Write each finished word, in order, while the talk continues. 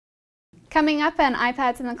Coming up on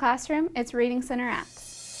iPads in the Classroom, it's Reading Center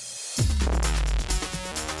apps.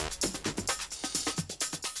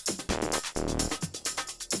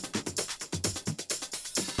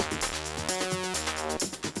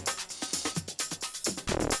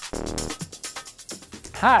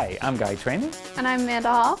 Hi, I'm Guy Trainor. And I'm Amanda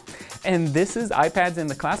Hall. And this is iPads in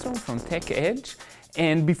the Classroom from TechEdge.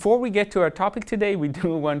 And before we get to our topic today, we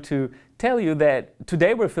do want to tell you that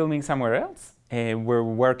today we're filming somewhere else. We're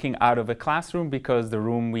working out of a classroom because the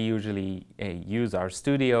room we usually use, our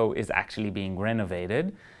studio, is actually being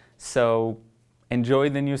renovated. So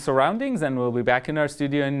enjoy the new surroundings and we'll be back in our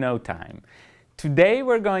studio in no time. Today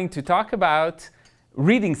we're going to talk about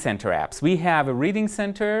Reading Center apps. We have a Reading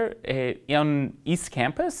Center on East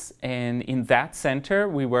Campus, and in that center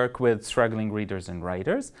we work with struggling readers and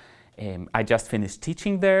writers. I just finished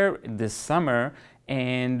teaching there this summer,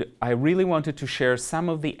 and I really wanted to share some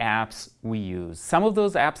of the apps we use. Some of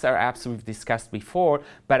those apps are apps we've discussed before,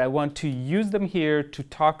 but I want to use them here to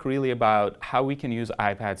talk really about how we can use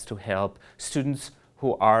iPads to help students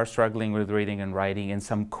who are struggling with reading and writing, and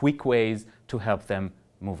some quick ways to help them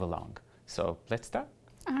move along. So let's start.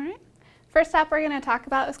 All right. First app we're going to talk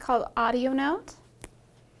about is called Audio Note.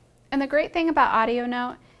 And the great thing about Audio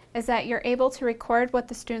Note is that you're able to record what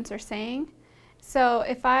the students are saying. So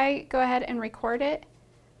if I go ahead and record it,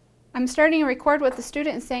 I'm starting to record what the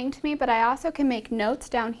student is saying to me, but I also can make notes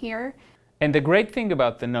down here. And the great thing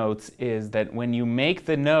about the notes is that when you make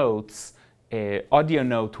the notes, Audio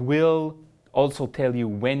Note will also tell you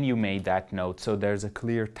when you made that note, so there's a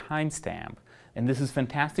clear timestamp. And this is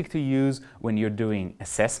fantastic to use when you're doing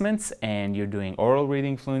assessments and you're doing oral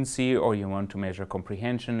reading fluency, or you want to measure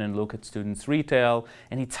comprehension and look at students' retail.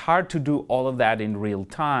 And it's hard to do all of that in real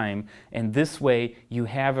time. And this way, you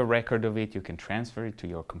have a record of it. You can transfer it to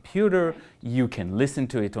your computer. You can listen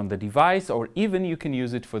to it on the device, or even you can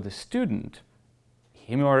use it for the student,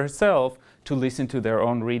 him or herself, to listen to their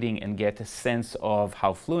own reading and get a sense of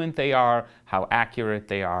how fluent they are, how accurate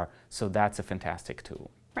they are. So that's a fantastic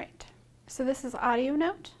tool. Right. So this is Audio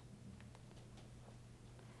Note.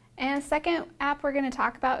 And the second app we're going to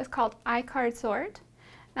talk about is called iCard Sort.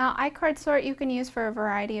 Now, iCard Sort you can use for a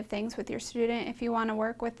variety of things with your student. If you want to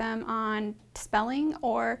work with them on spelling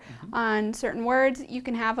or on certain words, you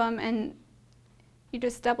can have them and you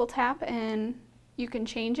just double tap and you can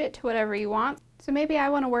change it to whatever you want. So maybe I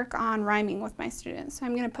want to work on rhyming with my students. So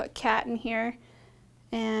I'm going to put cat in here.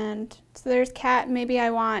 And so there's cat. Maybe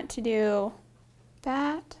I want to do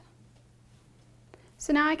bat.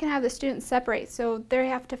 So now I can have the students separate, so they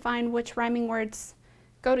have to find which rhyming words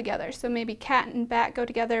go together. So maybe cat and bat go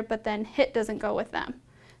together, but then hit doesn't go with them.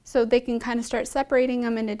 So they can kind of start separating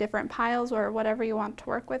them into different piles or whatever you want to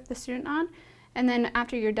work with the student on. And then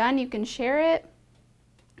after you're done, you can share it,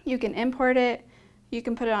 you can import it, you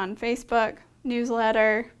can put it on Facebook,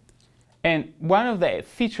 newsletter. And one of the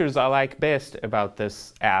features I like best about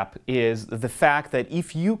this app is the fact that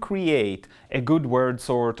if you create a good word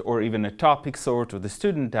sort or even a topic sort, or the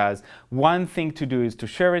student does, one thing to do is to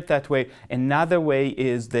share it that way. Another way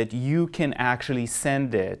is that you can actually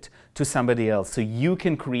send it to somebody else. So you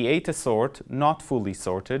can create a sort, not fully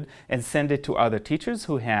sorted, and send it to other teachers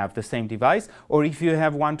who have the same device. Or if you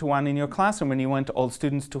have one-to-one in your classroom and you want all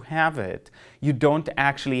students to have it, you don't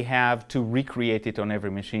actually have to recreate it on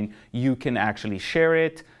every machine. You can actually share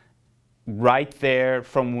it right there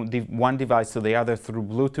from one device to the other through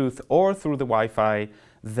Bluetooth or through the Wi-Fi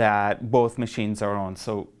that both machines are on.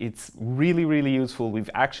 So it's really, really useful.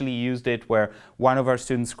 We've actually used it where one of our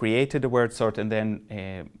students created a word sort and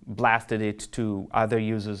then blasted it to other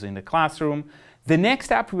users in the classroom. The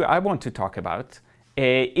next app I want to talk about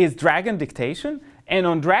is Dragon Dictation. And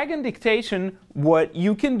on Dragon Dictation, what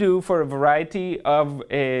you can do for a variety of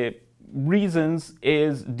reasons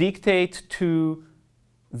is dictate to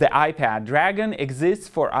the iPad. Dragon exists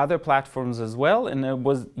for other platforms as well, and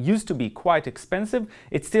it used to be quite expensive.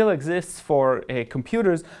 It still exists for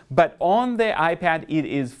computers, but on the iPad it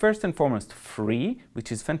is first and foremost free,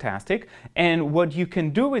 which is fantastic. And what you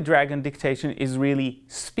can do with Dragon Dictation is really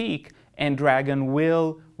speak, and Dragon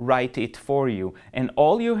will write it for you. And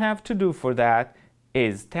all you have to do for that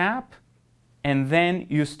is tap, and then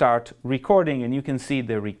you start recording, and you can see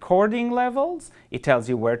the recording levels. It tells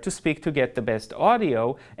you where to speak to get the best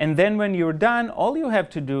audio, and then when you're done, all you have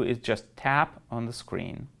to do is just tap on the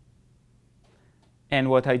screen.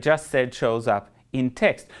 And what I just said shows up in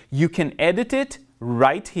text. You can edit it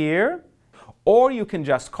right here, or you can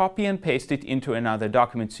just copy and paste it into another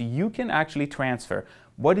document, so you can actually transfer.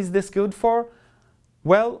 What is this good for?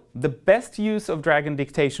 Well, the best use of Dragon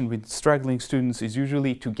Dictation with struggling students is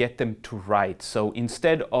usually to get them to write. So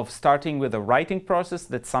instead of starting with a writing process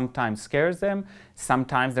that sometimes scares them,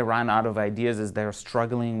 sometimes they run out of ideas as they're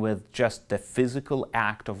struggling with just the physical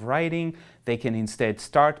act of writing, they can instead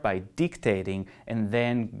start by dictating and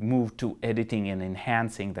then move to editing and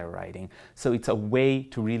enhancing their writing. So it's a way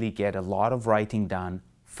to really get a lot of writing done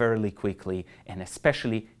fairly quickly and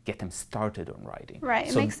especially get them started on writing. Right,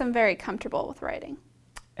 it makes them very comfortable with writing.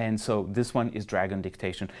 And so this one is Dragon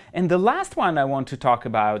Dictation. And the last one I want to talk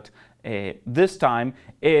about this time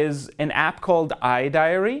is an app called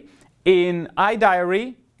iDiary. In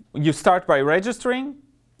iDiary, you start by registering.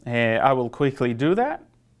 I will quickly do that.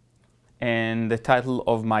 And the title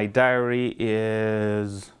of my diary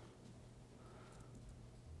is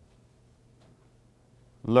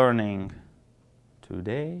Learning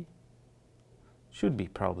Today. Should be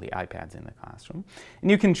probably iPads in the classroom. And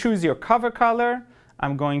you can choose your cover color.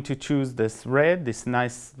 I'm going to choose this red, this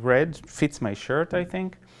nice red, fits my shirt, I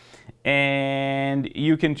think. And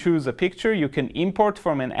you can choose a picture. You can import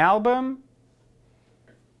from an album,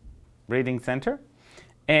 Reading Center.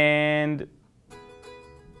 And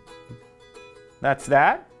that's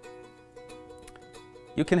that.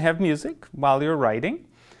 You can have music while you're writing.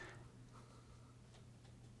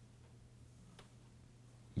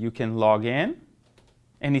 You can log in.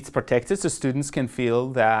 And it's protected so students can feel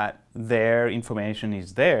that their information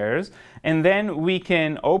is theirs. And then we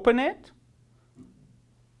can open it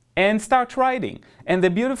and start writing. And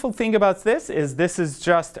the beautiful thing about this is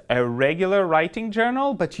just a regular writing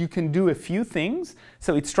journal, but you can do a few things.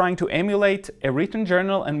 So it's trying to emulate a written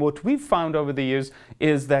journal. And what we've found over the years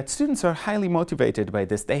is that students are highly motivated by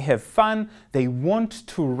this. They have fun. They want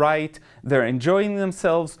to write. They're enjoying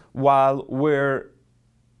themselves while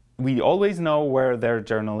we always know where their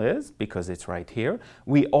journal is because it's right here.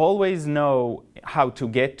 We always know how to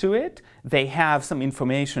get to it. They have some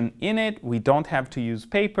information in it. We don't have to use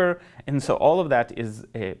paper. And so all of that is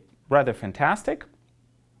rather fantastic.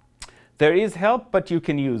 There is help, but you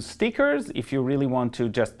can use stickers if you really want to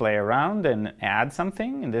just play around and add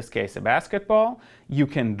something, in this case a basketball. You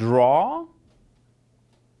can draw,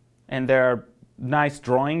 and there are nice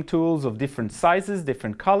drawing tools of different sizes,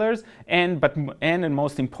 different colors, and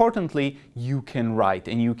most importantly, you can write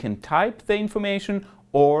and you can type the information,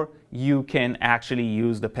 or you can actually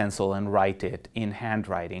use the pencil and write it in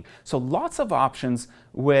handwriting. So lots of options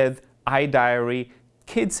with iDiary.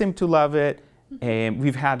 Kids seem to love it.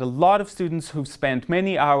 We've had a lot of students who've spent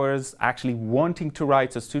many hours actually wanting to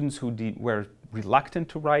write. So students who were reluctant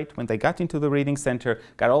to write when they got into the Reading Center,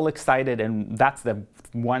 got all excited, and that's the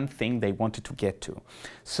one thing they wanted to get to.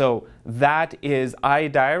 So that is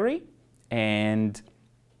iDiary, and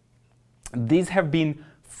these have been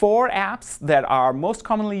 4 apps that are most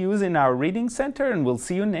commonly used in our Reading Center, and we'll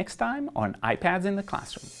see you next time on iPads in the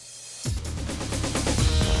Classroom.